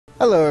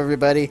Hello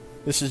everybody,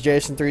 this is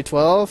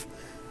Jason312.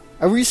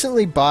 I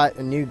recently bought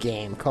a new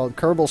game called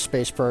Kerbal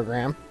Space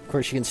Program. Of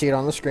course you can see it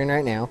on the screen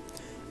right now.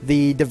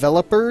 The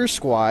developer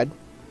squad,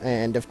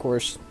 and of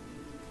course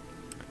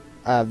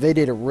they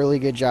did a really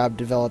good job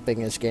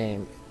developing this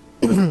game.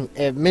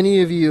 If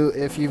many of you,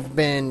 if you've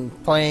been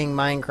playing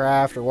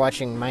Minecraft or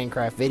watching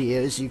Minecraft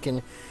videos, you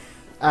can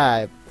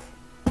kind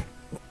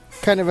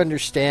of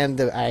understand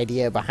the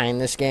idea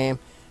behind this game.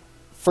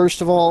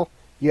 First of all,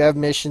 you have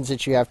missions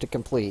that you have to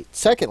complete.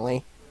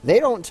 Secondly, they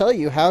don't tell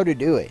you how to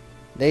do it.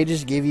 They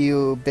just give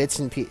you bits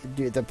and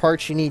the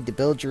parts you need to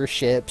build your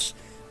ships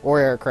or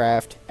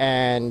aircraft,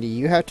 and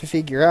you have to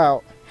figure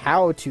out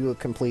how to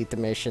complete the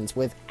missions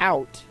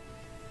without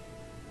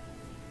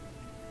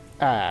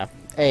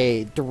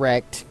a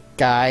direct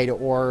guide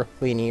or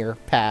linear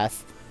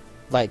path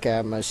like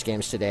most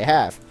games today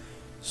have.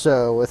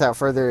 So, without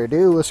further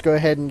ado, let's go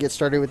ahead and get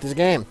started with this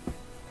game.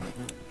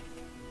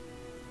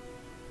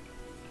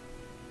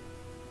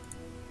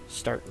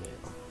 Start new.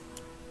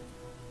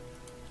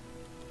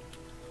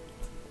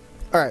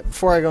 Alright,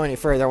 before I go any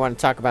further, I want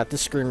to talk about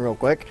this screen real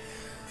quick.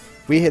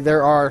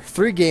 There are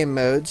 3 game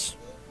modes: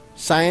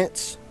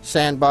 Science,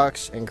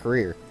 Sandbox, and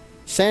Career.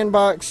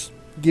 Sandbox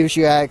gives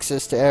you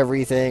access to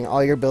everything.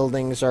 All your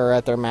buildings are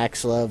at their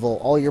max level.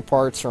 All your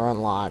parts are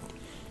unlocked.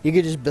 You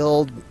can just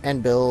build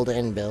and build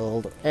and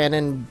build, and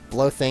then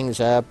blow things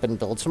up and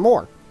build some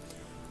more.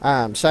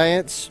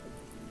 Science,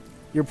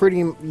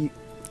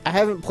 I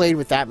haven't played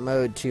with that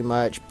mode too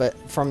much, but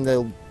from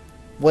the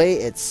way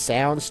it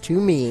sounds to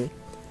me,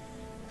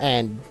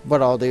 and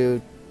what I'll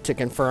do to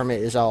confirm it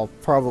is I'll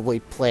probably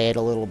play it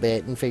a little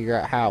bit and figure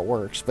out how it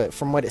works. But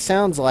from what it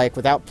sounds like,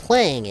 without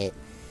playing it,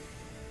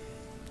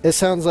 it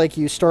sounds like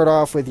you start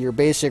off with your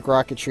basic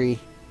rocketry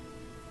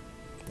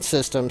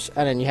systems,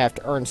 and then you have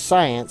to earn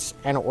science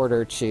in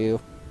order to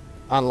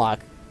unlock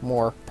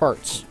more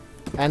parts.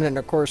 And then,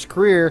 of course,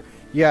 career,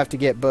 you have to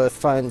get both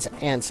funds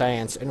and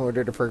science in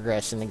order to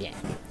progress in the game.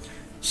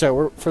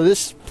 So for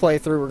this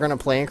playthrough, we're going to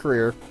play in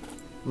career.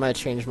 I'm going to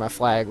change my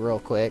flag real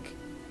quick.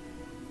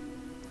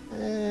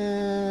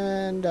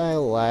 And I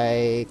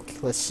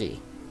like... let's see.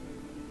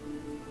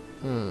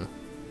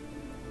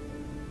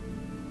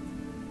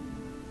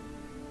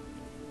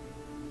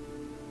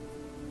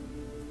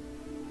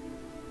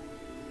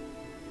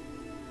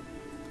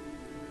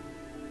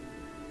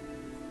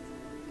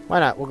 Why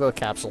not? We'll go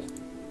capsule.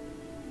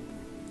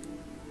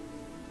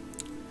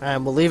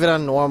 And we'll leave it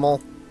on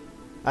normal.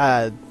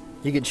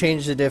 You can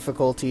change the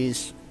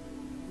difficulties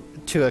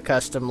to a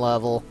custom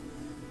level.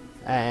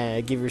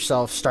 Give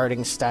yourself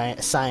starting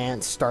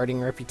science, starting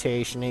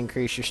reputation,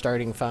 increase your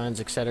starting funds,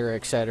 etc.,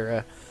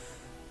 etc.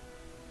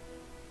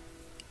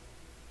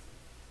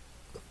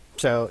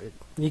 So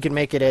you can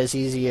make it as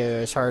easy or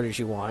as hard as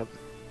you want.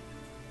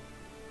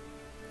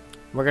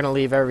 We're going to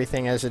leave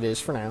everything as it is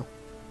for now,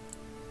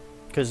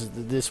 because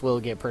this will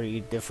get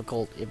pretty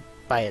difficult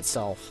by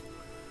itself.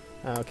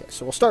 Okay,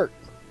 so we'll start.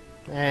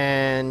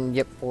 And,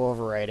 yep, we'll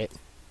overwrite it.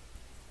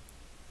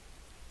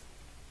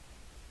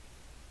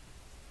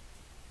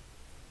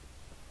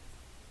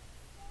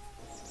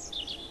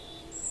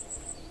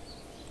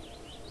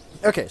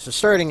 Okay, so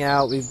starting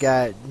out, we've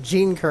got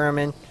Gene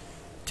Kerman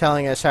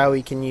telling us how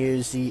we can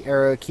use the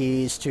arrow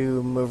keys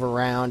to move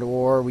around,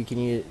 or we can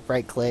use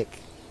right-click.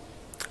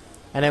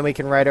 And then we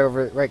can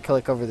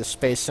right-click over the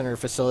Space Center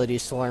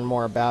facilities to learn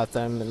more about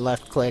them, and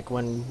left-click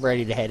when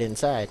ready to head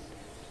inside.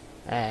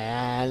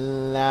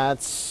 And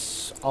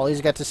that's all he's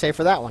got to say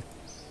for that one.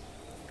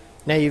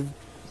 Now,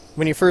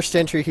 when you first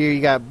enter here, you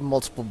got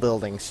multiple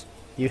buildings.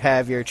 You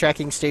have your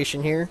tracking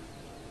station here,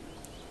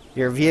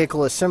 your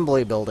vehicle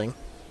assembly building,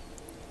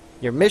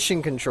 your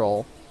mission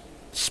control,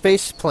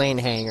 space plane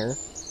hangar,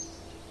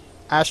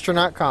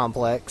 astronaut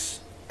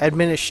complex,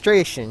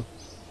 administration,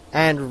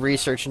 and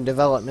research and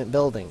development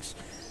buildings.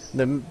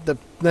 The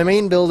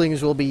main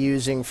buildings we'll be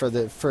using for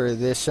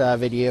this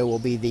video will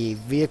be the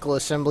vehicle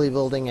assembly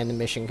building and the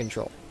mission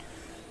control.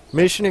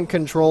 Mission and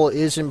control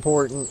is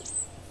important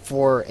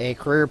for a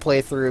career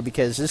playthrough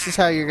because this is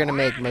how you're going to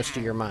make most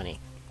of your money.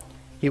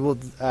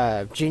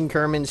 Gene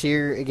Kerman's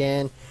here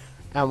again,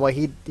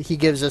 and he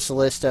gives us a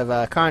list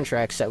of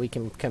contracts that we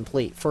can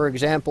complete. For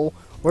example,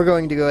 we're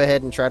going to go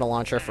ahead and try to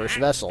launch our first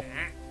vessel.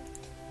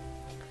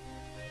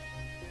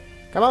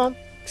 Come on,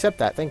 accept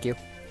that, thank you.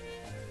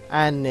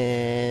 And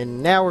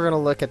then now we're going to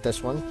look at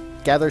this one.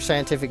 Gather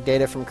scientific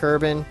data from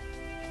Kerbin.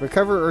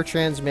 Recover or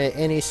transmit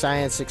any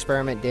science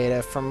experiment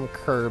data from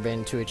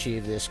Kerbin to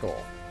achieve this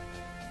goal.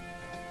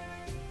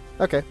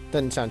 Okay,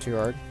 doesn't sound too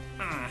hard.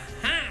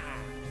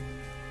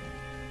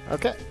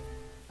 Okay.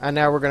 And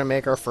now we're going to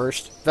make our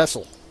first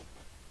vessel.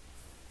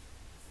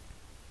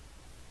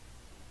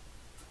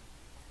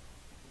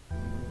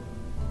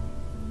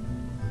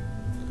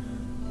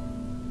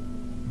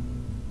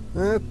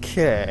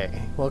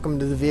 Okay, welcome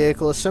to the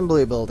vehicle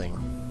assembly building.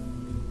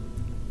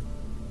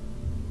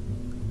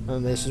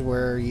 And this is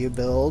where you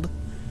build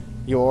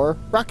your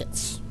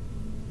rockets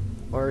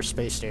or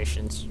space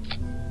stations.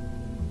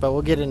 But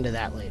we'll get into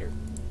that later.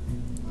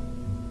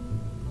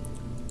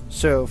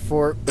 So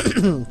for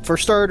for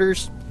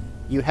starters,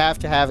 you have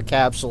to have a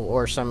capsule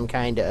or some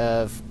kind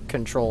of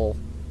control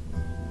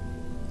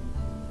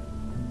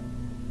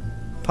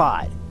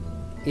pod,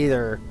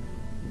 either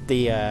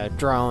the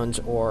drones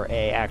or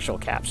a actual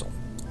capsule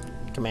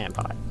command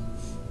pod.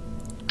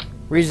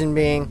 Reason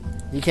being,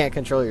 you can't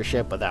control your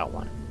ship without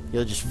one.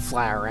 You'll just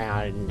fly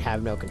around and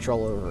have no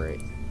control over it.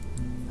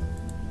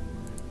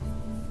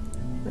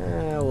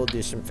 We'll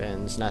do some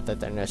fins, not that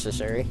they're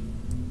necessary.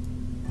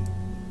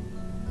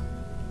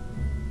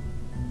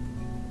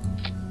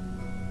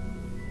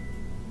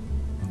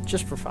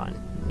 Just for fun.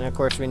 And of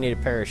course we need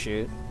a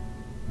parachute,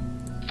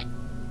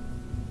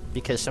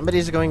 because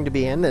somebody's going to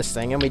be in this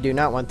thing and we do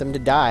not want them to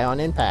die on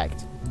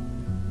impact.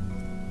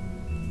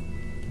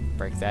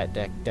 Break that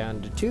deck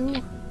down to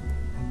 2.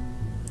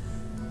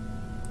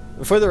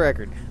 For the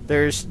record,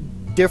 there's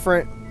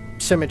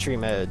different symmetry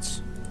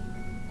modes.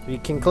 You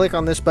can click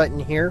on this button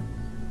here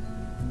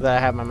that I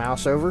have my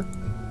mouse over,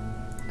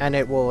 and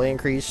it will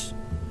increase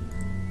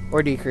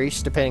or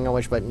decrease depending on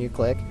which button you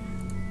click.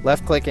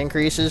 Left click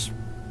increases,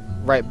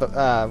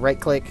 right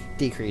click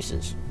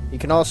decreases. You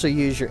can also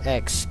use your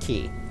X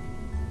key.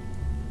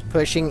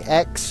 Pushing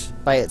X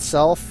by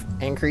itself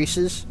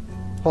increases,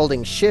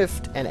 holding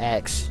Shift and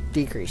X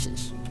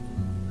decreases.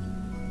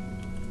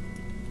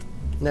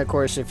 And of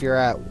course, if you're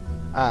at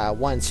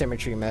one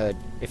symmetry mode,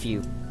 if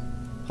you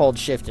hold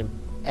Shift and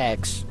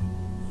X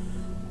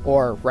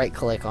or right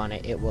click on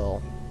it, it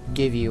will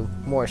give you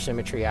more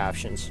symmetry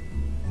options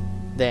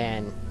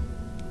than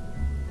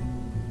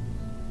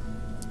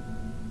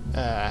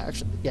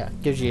actually, yeah,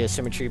 gives you a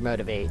symmetry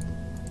mode of 8,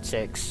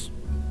 6,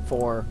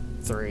 4,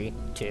 3,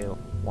 2,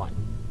 1.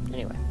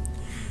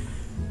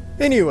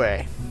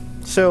 Anyway,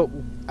 so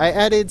I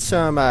added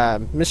some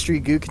mystery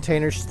goo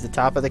containers to the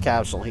top of the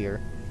capsule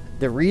here.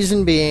 The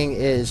reason being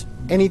is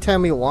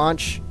anytime we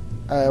launch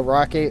a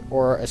rocket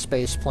or a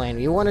space plane,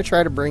 we want to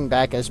try to bring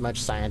back as much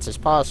science as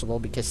possible,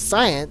 because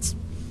science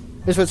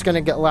is what's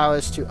going to allow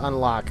us to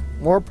unlock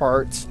more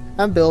parts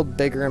and build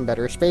bigger and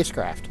better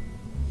spacecraft.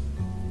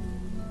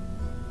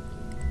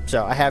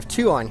 So I have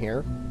 2 on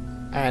here,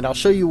 and I'll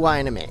show you why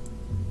in a minute.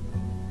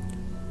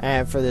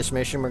 And for this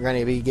mission, we're going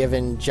to be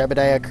given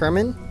Jebediah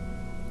Kerman.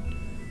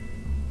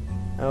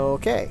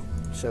 Okay,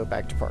 so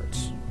back to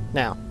parts.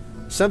 Now,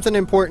 something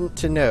important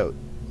to note.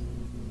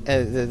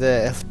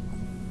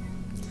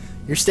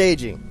 Your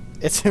staging.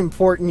 It's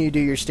important you do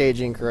your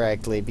staging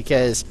correctly,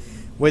 because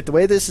with the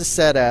way this is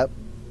set up,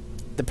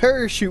 the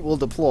parachute will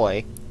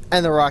deploy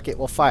and the rocket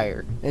will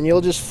fire, and you'll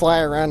just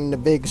fly around in a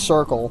big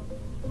circle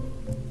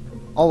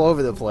all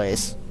over the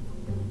place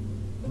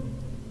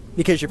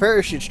because your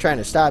parachute's trying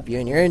to stop you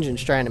and your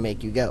engine's trying to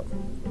make you go.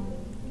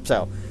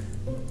 So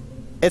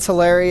it's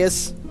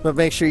hilarious, but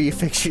make sure you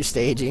fix your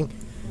staging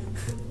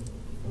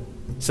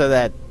so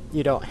that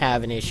you don't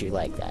have an issue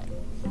like that.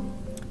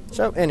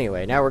 So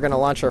anyway, now we're going to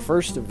launch our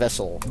first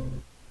vessel.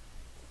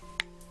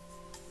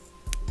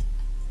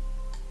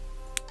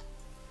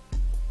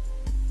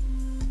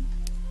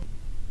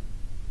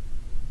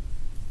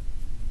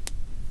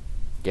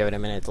 Give it a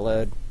minute to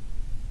load.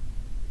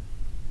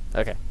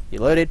 Okay, you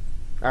loaded?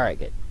 Alright,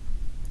 good.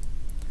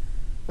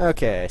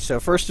 Okay, so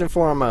first and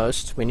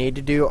foremost, we need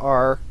to do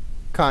our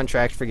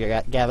contract for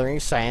gathering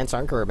science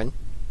on Kerbin.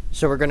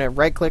 So we're going to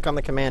right click on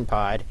the command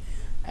pod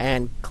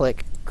and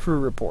click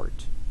crew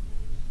report.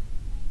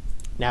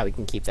 Now we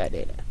can keep that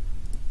data.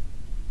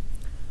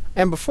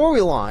 And before we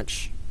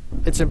launch,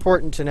 it's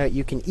important to note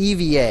you can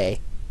EVA,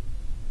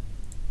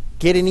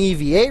 get an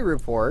EVA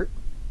report,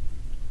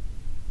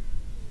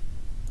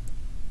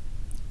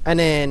 and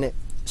then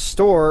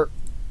store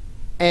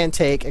and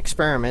take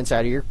experiments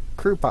out of your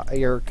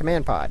your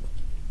command pod.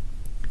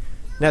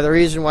 Now the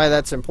reason why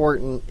that's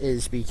important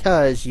is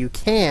because you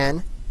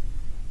can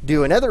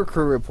do another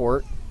crew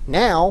report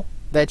now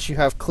that you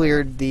have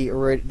cleared the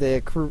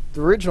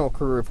original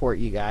crew report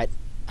you got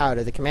out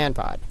of the command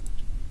pod.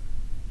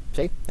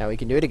 See? Now we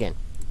can do it again.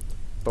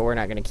 But we're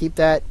not going to keep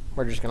that.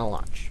 We're just going to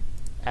launch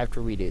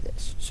after we do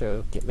this.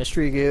 So get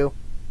mystery goo.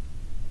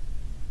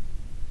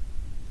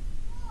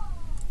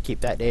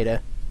 Keep that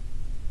data.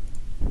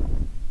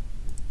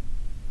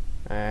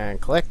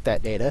 And collect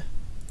that data.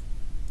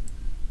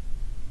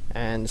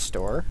 And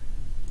store.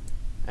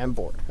 And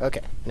board.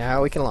 Okay,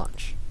 now we can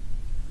launch.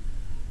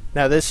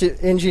 Now this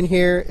engine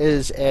here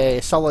is a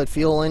solid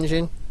fuel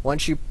engine.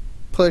 Once you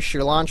push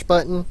your launch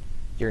button,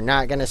 you're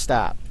not going to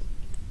stop.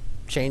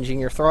 Changing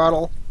your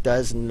throttle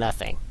does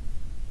nothing.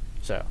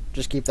 So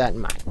just keep that in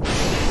mind.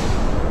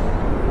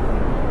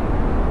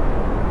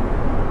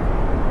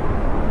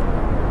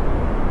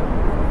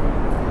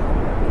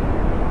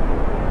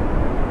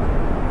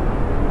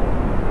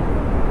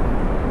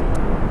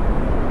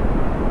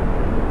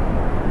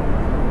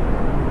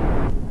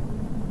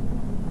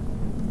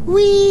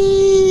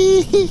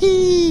 Whee!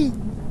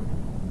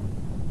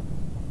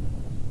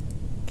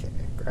 Okay,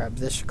 grab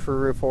this crew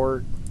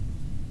report.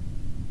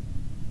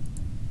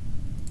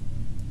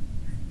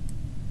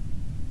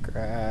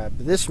 Grab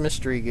this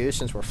mystery goo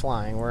since we're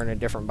flying. We're in a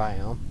different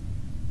biome.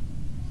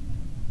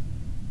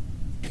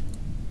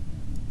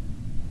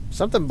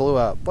 Something blew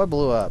up. What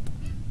blew up?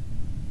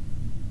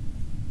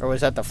 Or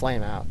was that the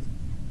flame out?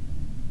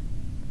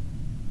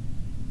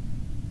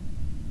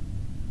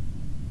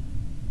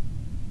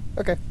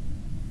 Okay.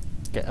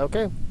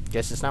 Okay.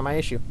 Guess it's not my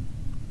issue.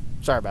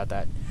 Sorry about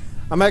that.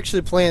 I'm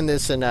actually playing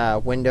this in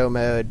window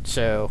mode,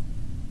 so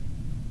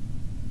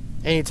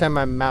anytime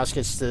my mouse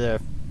gets to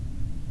the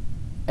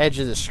edge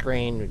of the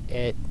screen,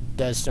 it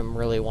does some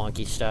really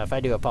wonky stuff. I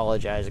do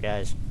apologize,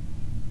 guys.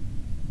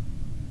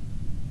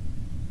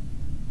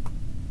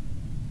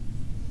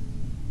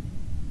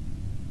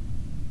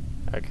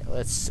 Okay,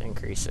 let's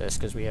increase this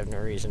because we have no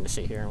reason to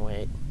sit here and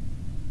wait.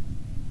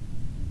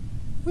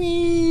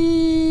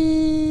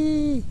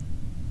 Whee!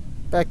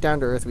 Back down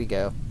to Earth we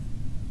go.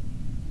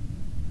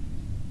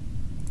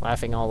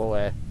 Laughing all the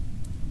way.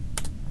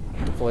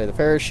 Deploy the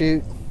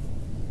parachute.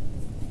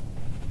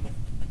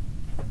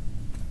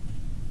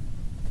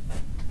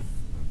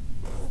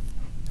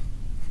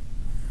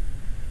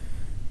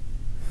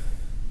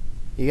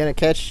 You gonna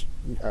catch?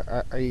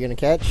 Are you gonna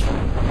catch?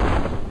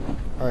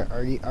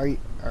 Are you?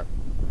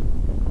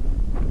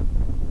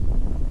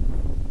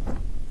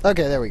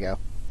 Okay, there we go.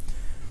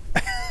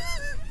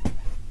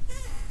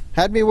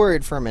 Had me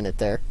worried for a minute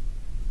there.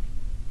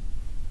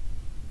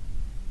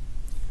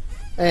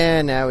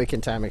 And now we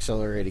can time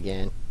accelerate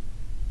again.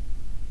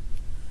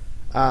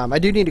 I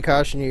do need to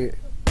caution you,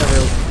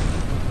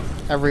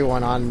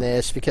 everyone on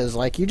this, because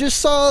like you just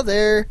saw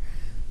there,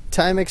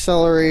 time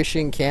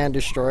acceleration can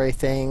destroy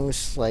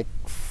things. Like,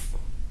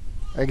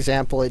 for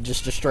example, it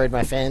just destroyed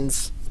my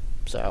fins.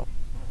 So,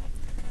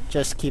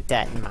 just keep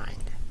that in mind.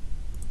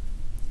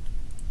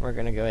 We're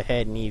going to go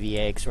ahead and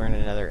EVA because we're in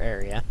another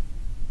area.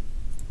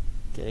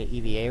 Get an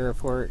EVA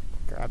report.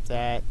 Grab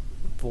that.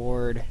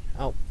 Board.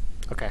 Oh,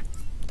 okay.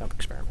 Dump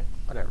experiment.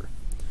 Whatever.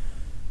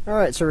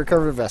 Alright, so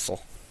recover the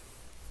vessel.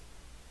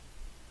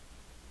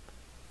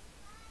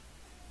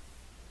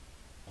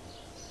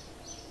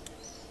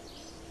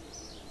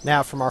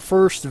 Now, from our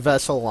first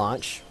vessel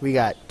launch, we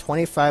got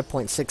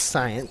 25.6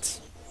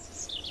 science.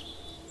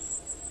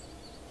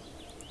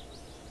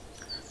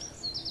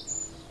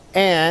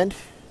 And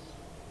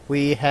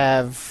we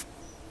have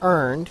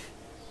earned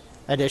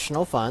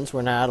additional funds.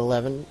 We're now at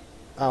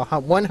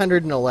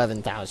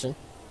 111,000.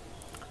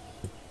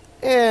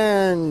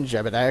 And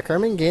Jebediah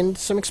Kerman gained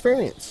some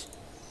experience.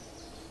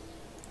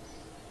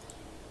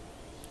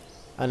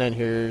 And then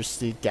here's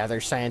the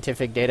gather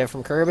scientific data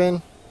from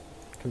Kerbin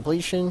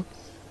completion.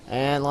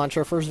 And launch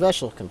our first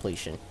vessel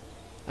completion.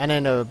 And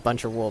then a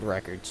bunch of world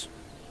records.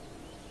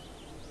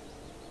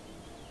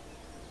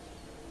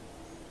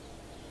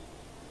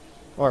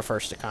 Or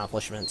first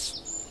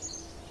accomplishments.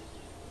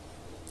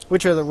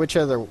 Whichever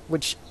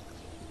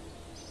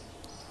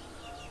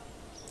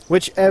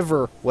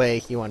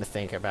way you want to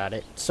think about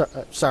it. So,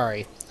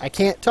 sorry, I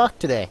can't talk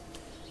today.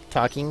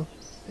 Talking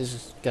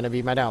is going to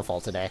be my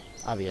downfall today,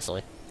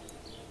 obviously.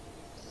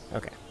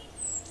 Okay.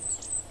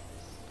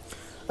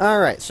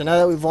 Alright, so now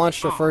that we've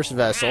launched our first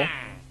vessel,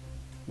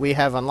 we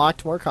have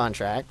unlocked more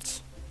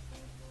contracts.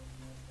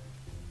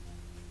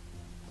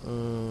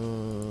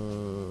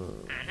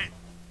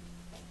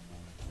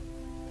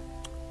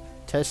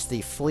 Test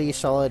the Flea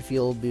solid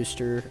fuel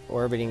booster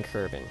orbiting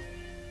Kerbin.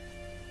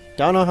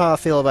 Don't know how I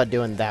feel about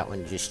doing that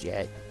one just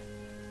yet.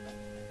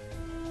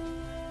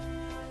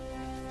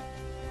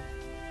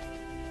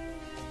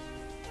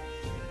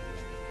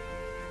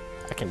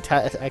 I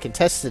can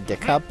test the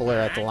decoupler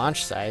at the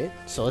launch site,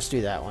 so let's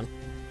do that one.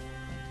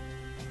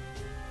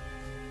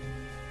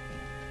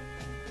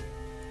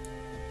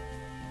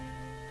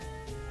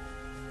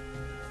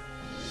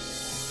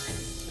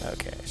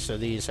 Okay, so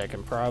these I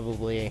can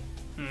probably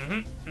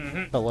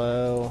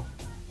below,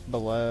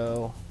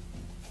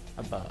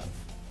 above.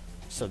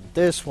 So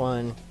this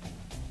one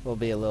will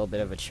be a little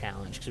bit of a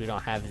challenge because we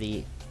don't have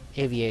the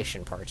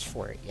aviation parts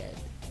for it yet.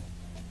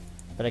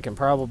 But I can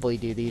probably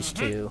do these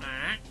two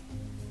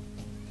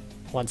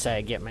once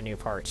I get my new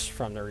parts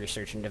from the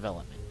research and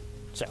development.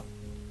 So,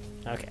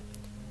 okay.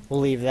 We'll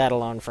leave that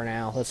alone for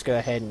now. Let's go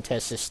ahead and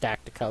test this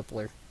stack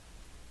decoupler.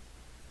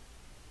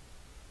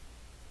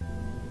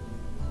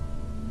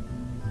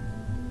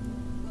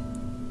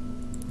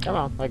 Come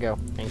on, let go.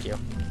 Thank you.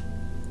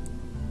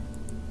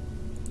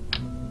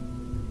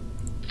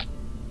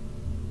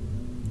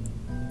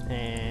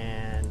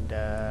 And,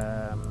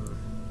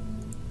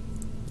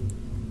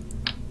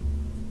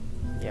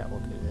 yeah,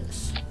 we'll do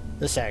this.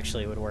 This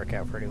actually would work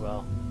out pretty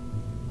well.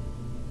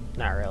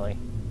 Not really.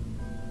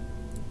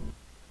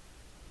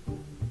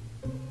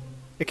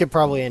 It could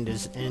probably end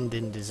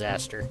in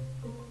disaster.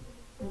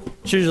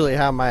 It's usually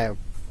how my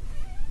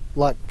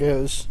luck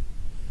goes.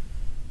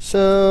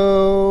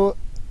 So,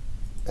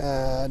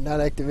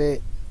 not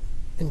activate,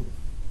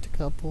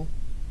 decouple,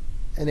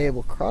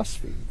 enable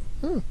crossfeed.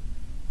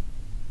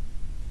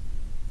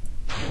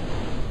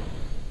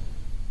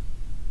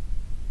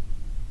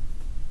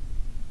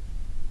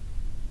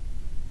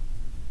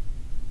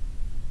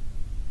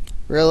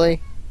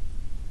 Really?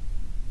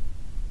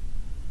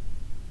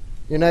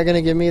 You're not going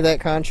to give me that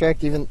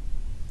contract even...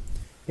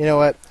 You know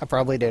what? I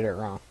probably did it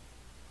wrong.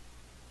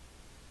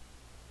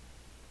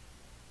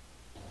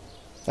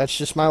 That's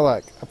just my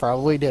luck. I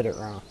probably did it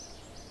wrong.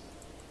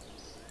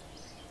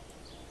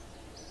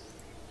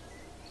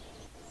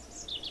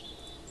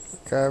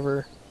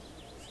 Recover.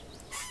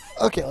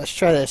 Okay, let's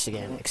try this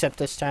again. Except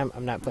this time,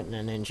 I'm not putting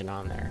an engine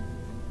on there.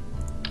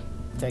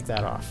 Take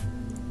that off.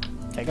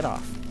 Take it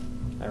off.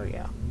 There we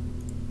go.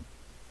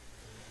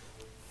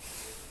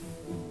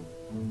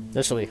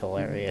 This will be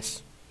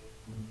hilarious.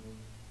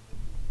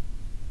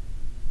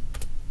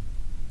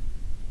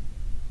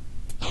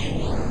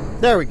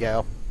 There we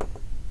go.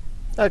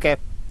 Okay,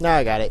 now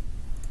I got it.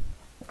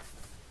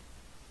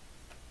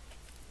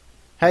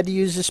 Had to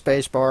use the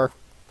space bar.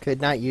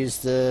 Could not use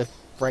the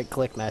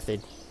right-click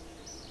method.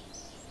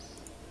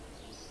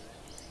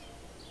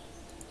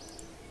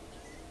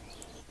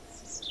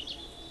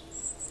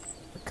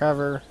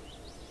 Recover.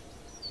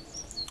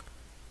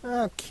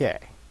 Okay.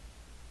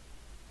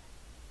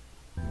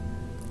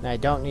 Now I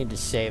don't need to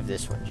save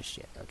this one just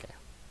yet. Okay.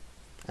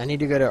 I need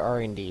to go to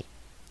R&D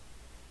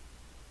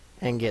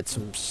and get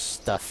some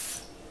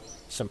stuff,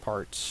 some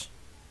parts.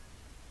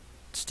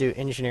 Let's do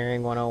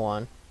Engineering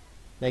 101.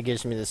 That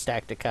gives me the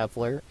stack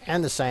decoupler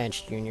and the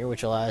Science Junior,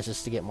 which allows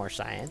us to get more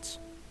science.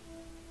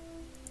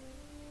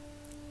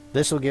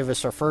 This will give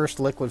us our first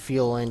liquid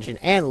fuel engine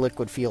and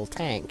liquid fuel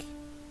tank,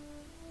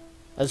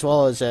 as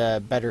well as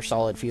a better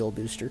solid fuel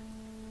booster.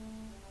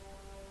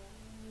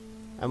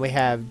 And we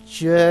have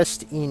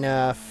just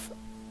enough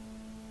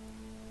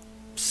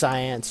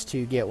science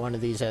to get one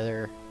of these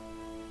other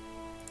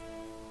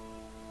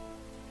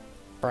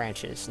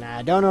branches. Now,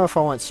 I don't know if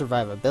I want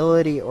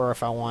survivability or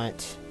if I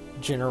want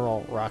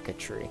general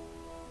rocketry.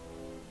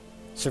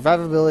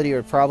 Survivability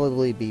would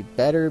probably be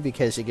better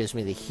because it gives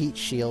me the heat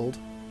shield.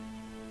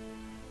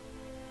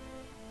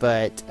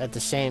 But at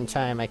the same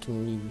time, I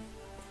can...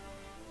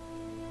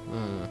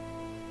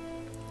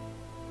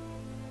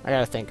 I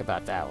gotta think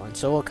about that one,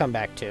 so we'll come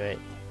back to it.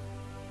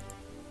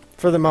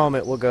 For the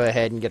moment, we'll go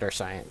ahead and get our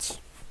science.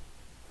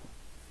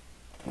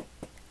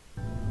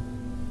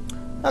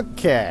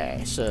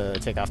 Okay, so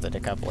take off the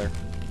decoupler.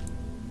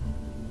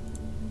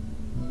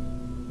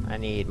 I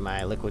need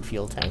my liquid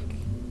fuel tank.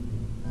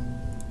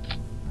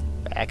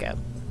 Back up.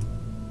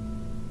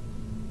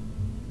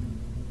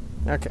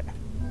 Okay.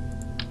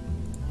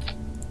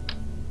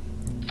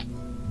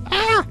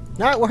 Ah!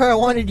 Not where I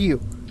wanted you!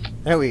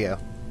 There we go.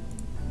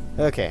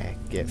 Okay,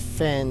 get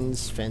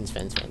fins.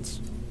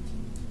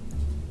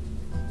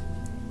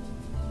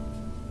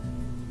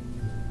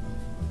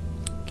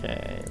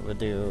 Okay, we'll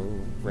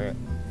do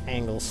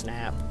angle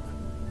snap.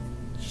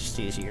 Just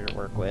easier to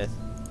work with.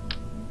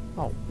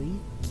 Oh, we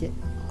get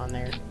on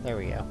there. There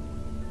we go.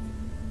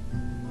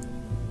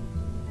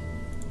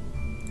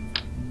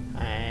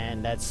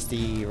 And that's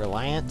the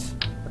Reliant.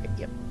 Right,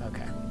 yep,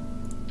 okay.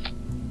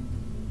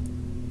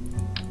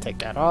 Take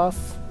that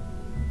off.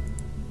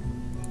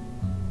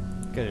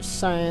 Go to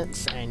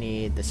Science. I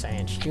need the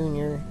Science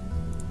Junior.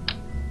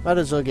 Might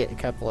as well get a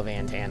couple of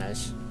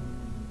antennas.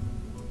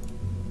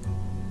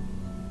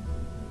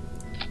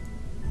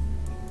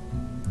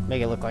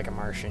 Make it look like a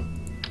Martian.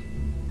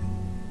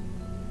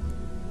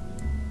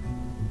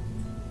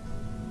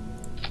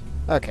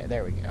 Okay,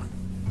 there we go.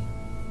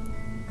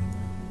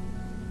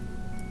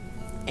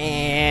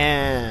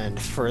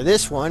 And for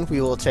this one,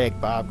 we will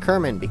take Bob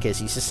Kerman because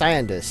he's a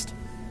scientist.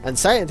 And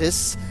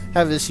scientists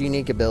have this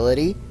unique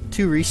ability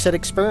to reset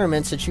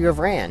experiments that you have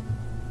ran.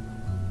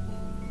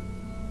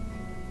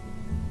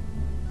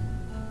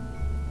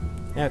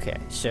 Okay,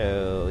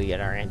 so we got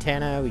our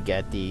antenna, we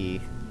got the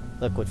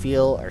liquid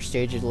fuel, our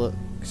staging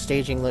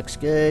looks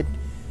good.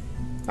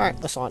 Alright,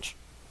 let's launch.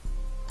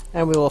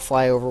 And we will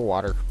fly over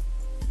water.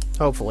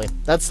 Hopefully.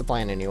 That's the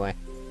plan anyway.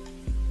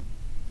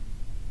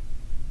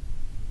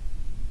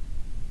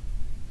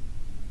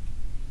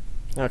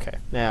 Okay,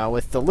 now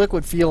with the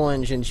liquid fuel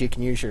engines you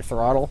can use your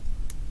throttle.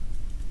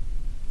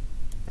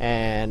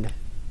 And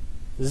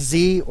the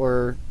Z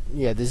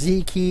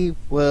key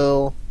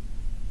will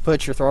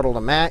put your throttle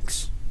to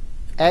max.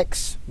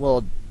 X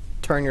will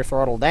turn your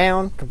throttle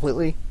down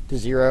completely to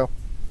 0.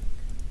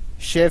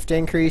 Shift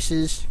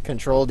increases,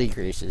 control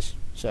decreases.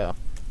 So,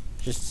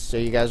 just so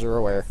you guys are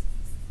aware.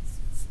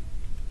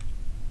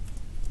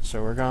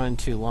 So we're going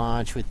to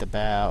launch with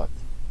about...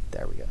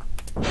 There we go.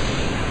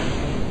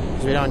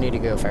 Because we don't need to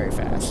go very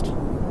fast.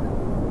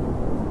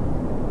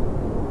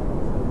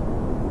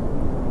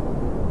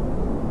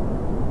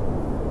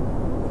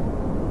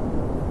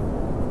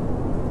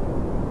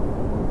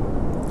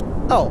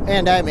 Oh,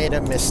 and I made a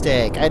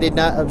mistake. I did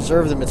not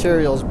observe the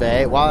materials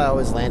bay while I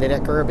was landed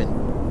at Kerbin.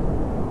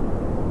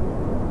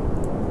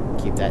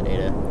 Keep that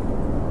data.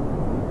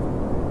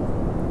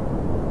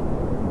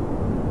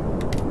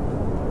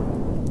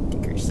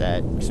 Decrease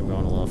that, because I'm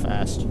going a little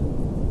fast.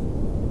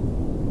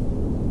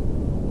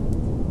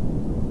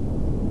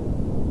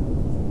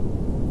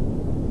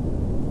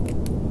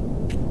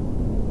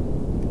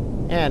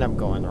 And I'm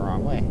going the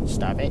wrong way.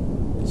 Stop it.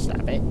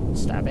 Stop it.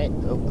 Stop it.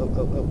 Oh, oh,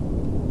 oh, oh.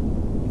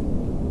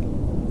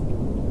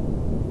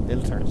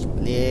 Little turns.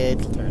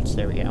 Little turns.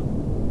 There we go.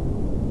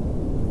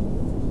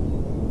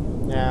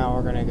 Now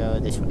we're going to go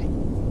this way.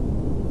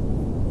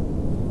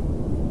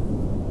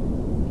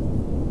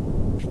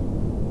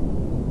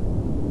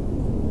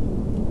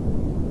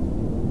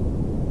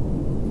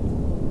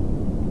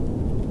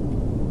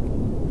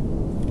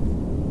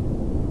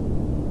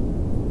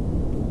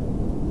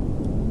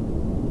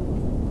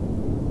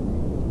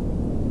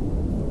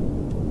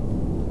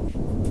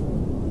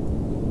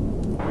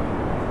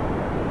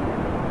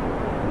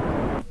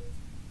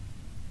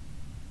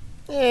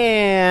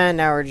 And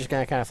now we're just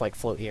going to kind of like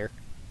float here,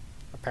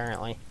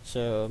 apparently.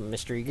 So,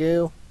 mystery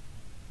goo.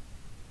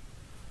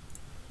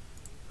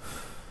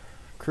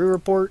 Crew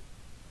report.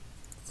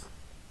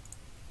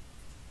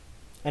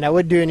 And I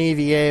would do an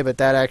EVA, but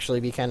that'd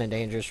actually be kind of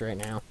dangerous right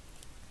now.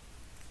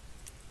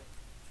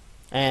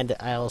 And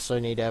I also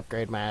need to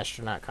upgrade my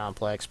astronaut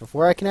complex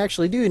before I can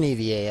actually do an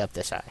EVA up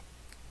this high.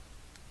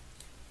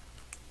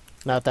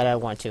 Not that I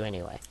want to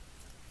anyway.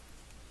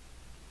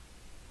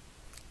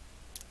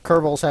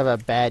 Kerbals have a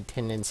bad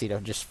tendency to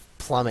just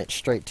plummet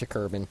straight to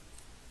Kerbin.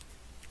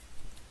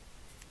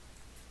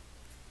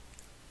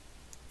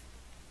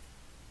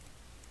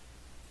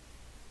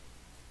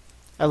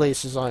 At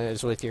least as long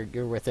as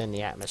you're within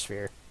the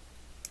atmosphere.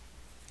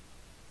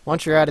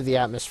 Once you're out of the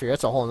atmosphere,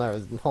 that's a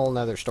whole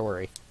nother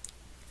story.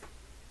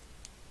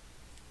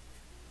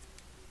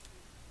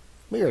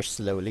 We are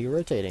slowly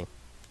rotating.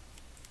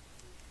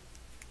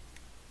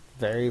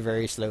 Very,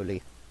 very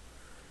slowly.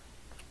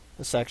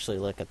 Let's actually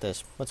look at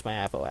this. What's my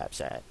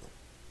apoapse at?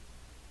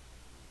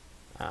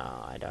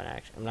 Oh,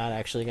 I'm not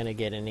actually going to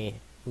get any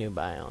new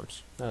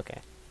biomes. Okay.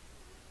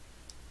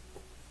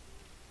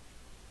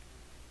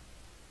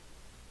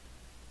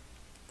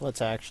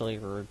 Let's actually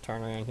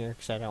return around here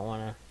because I don't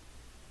want to.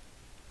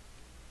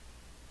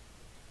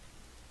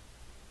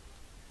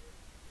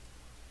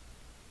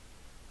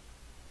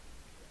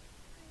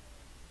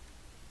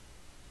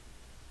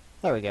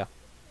 There we go.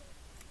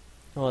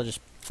 We'll just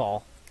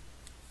fall.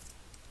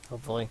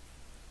 Hopefully.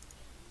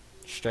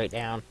 Straight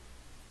down.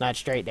 Not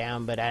straight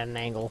down, but at an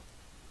angle.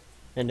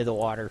 Into the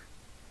water.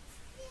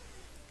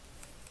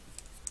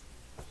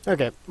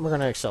 Okay, we're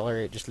going to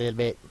accelerate just a little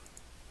bit.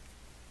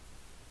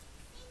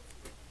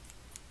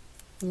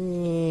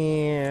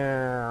 We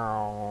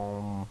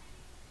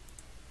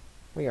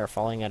are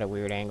falling at a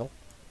weird angle.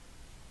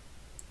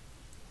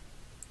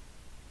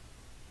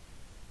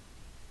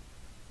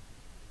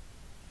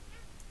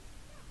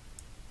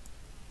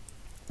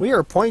 We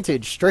are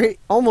pointed straight,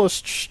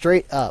 almost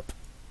straight up.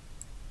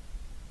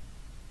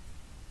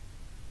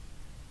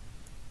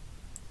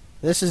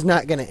 This is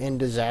not going to end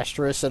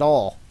disastrous at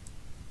all.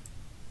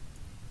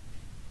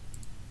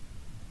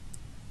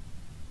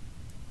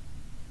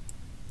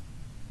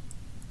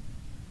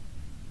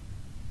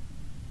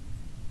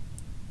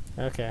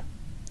 Okay.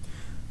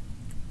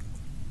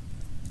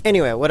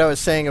 Anyway, what I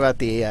was saying about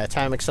the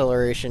time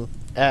acceleration.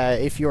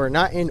 If you are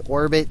not in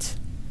orbit,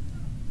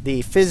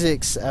 the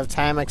physics of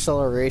time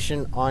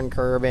acceleration on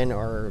Kerbin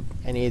or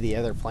any of the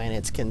other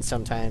planets can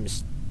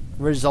sometimes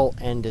result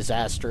in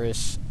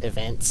disastrous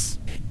events.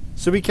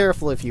 So be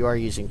careful if you are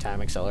using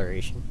time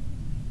acceleration.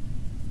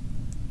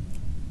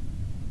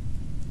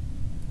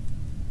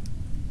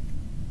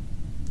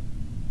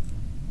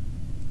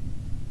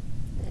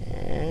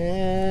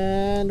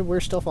 And we're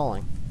still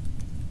falling.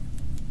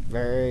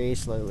 Very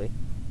slowly.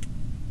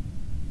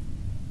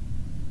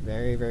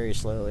 Very, very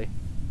slowly.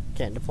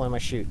 Can't deploy my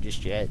chute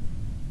just yet.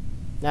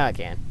 Now I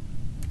can.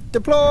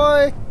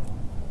 Deploy!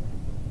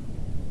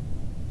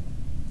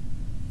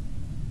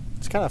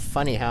 It's kind of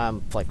funny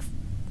how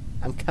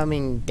I'm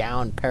coming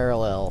down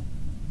parallel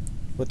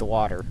with the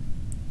water.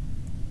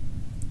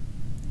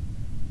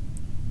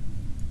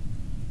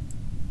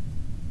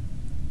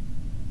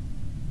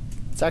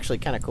 It's actually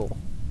kind of cool.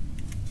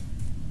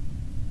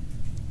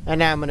 And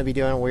now I'm going to be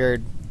doing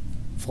weird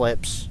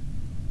flips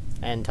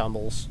and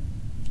tumbles.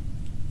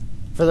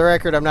 For the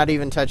record, I'm not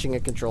even touching the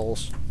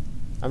controls.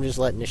 I'm just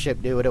letting the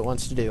ship do what it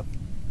wants to do.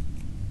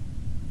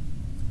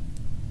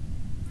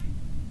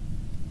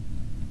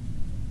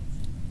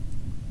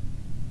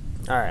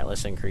 Alright,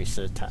 let's increase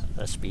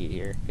the speed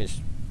here, because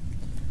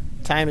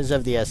time is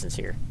of the essence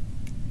here.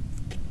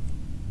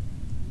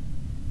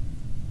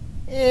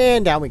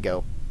 And down we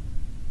go.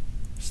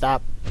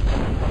 Stop.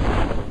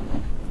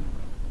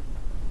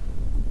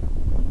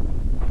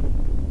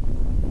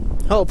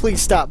 Oh,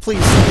 please stop,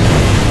 please.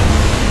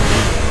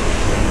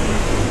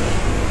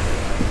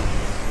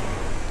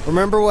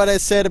 Remember what I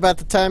said about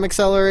the time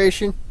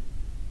acceleration?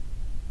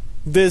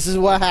 This is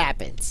what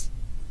happens.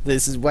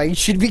 This is why you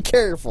should be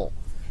careful.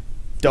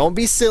 Don't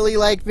be silly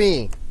like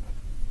me.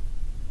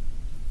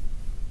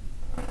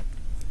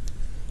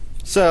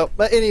 So,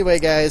 but anyway,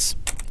 guys,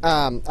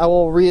 I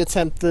will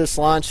reattempt this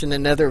launch in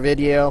another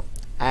video.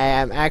 I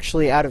am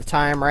actually out of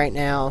time right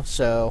now,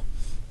 so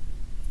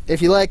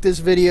if you like this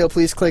video,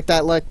 please click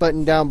that like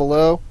button down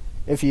below.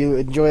 If you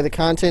enjoy the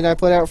content I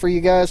put out for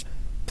you guys,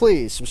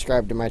 please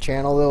subscribe to my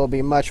channel. There will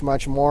be much,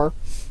 much more.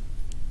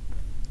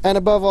 And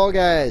above all,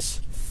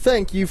 guys,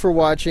 thank you for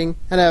watching,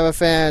 and have a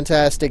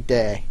fantastic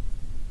day.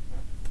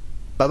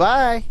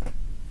 Bye-bye.